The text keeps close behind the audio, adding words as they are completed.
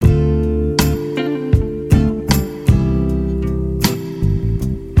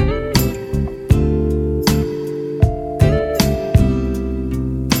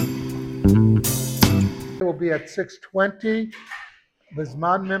be at 6:20.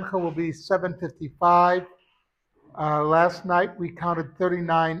 Bizman Mincha will be 7:55. Last night we counted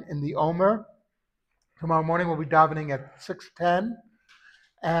 39 in the Omer. Tomorrow morning we'll be davening at 6:10.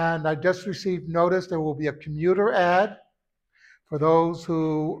 And I just received notice there will be a commuter ad for those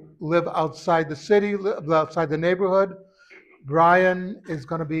who live outside the city, live outside the neighborhood. Brian is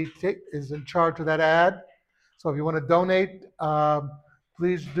going to be is in charge of that ad. So if you want to donate,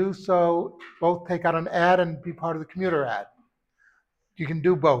 please do so. Both take out an ad and be part of the commuter ad. You can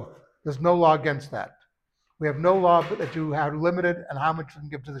do both. There's no law against that. We have no law that you have limited and how much you can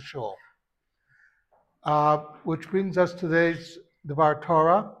give to the shul. Which brings us to today's Devar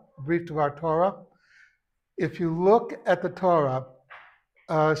Torah, brief Devar Torah. If you look at the Torah,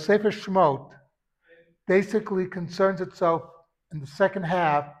 Sefer Shemot basically concerns itself in the second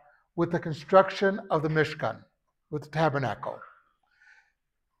half with the construction of the Mishkan, with the tabernacle.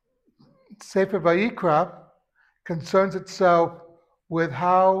 Sefer Vayikra concerns itself with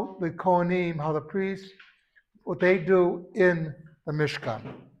how the Kohanim, how the priests, what they do in the Mishkan,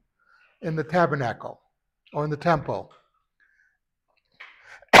 in the tabernacle, or in the temple.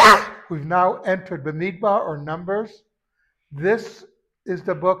 We've now entered Bamidbar, or Numbers. This is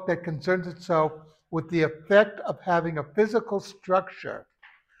the book that concerns itself with the effect of having a physical structure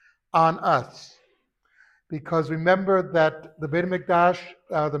on us. Because remember that the Beit HaMikdash,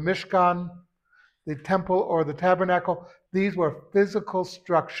 the Mishkan, the temple or the tabernacle, these were physical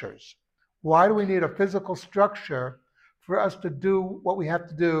structures. Why do we need a physical structure for us to do what we have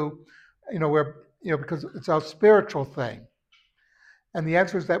to do? Because it's a spiritual thing. And the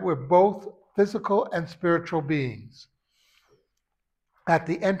answer is that we're both physical and spiritual beings. At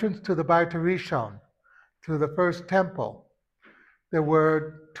the entrance to the Beit Rishon, to the first temple, there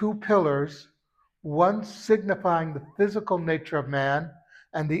were two pillars, one signifying the physical nature of man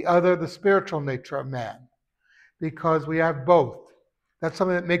and the other the spiritual nature of man, because we have both. That's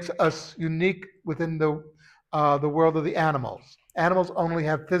something that makes us unique within the world of the animals. Animals only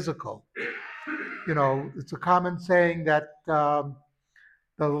have physical. It's a common saying that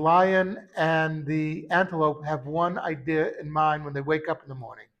the lion and the antelope have one idea in mind when they wake up in the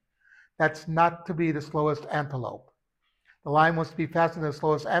morning. That's not to be the slowest antelope. The lion wants to be faster than the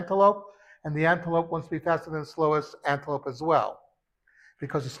slowest antelope, and the antelope wants to be faster than the slowest antelope as well,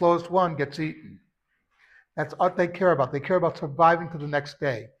 because the slowest one gets eaten. That's what they care about. They care about surviving to the next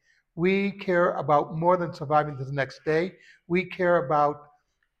day. We care about more than surviving to the next day. We care about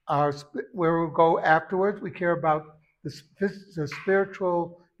where we'll go afterwards. We care about the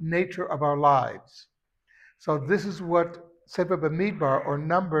spiritual nature of our lives. So this is what Sefer Bamidbar, or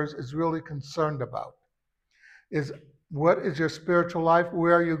Numbers, is really concerned about. Is what is your spiritual life?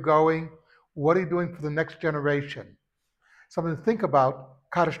 Where are you going? What are you doing for the next generation? Something to think about.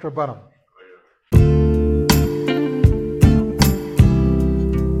 Kaddish Rabbanim.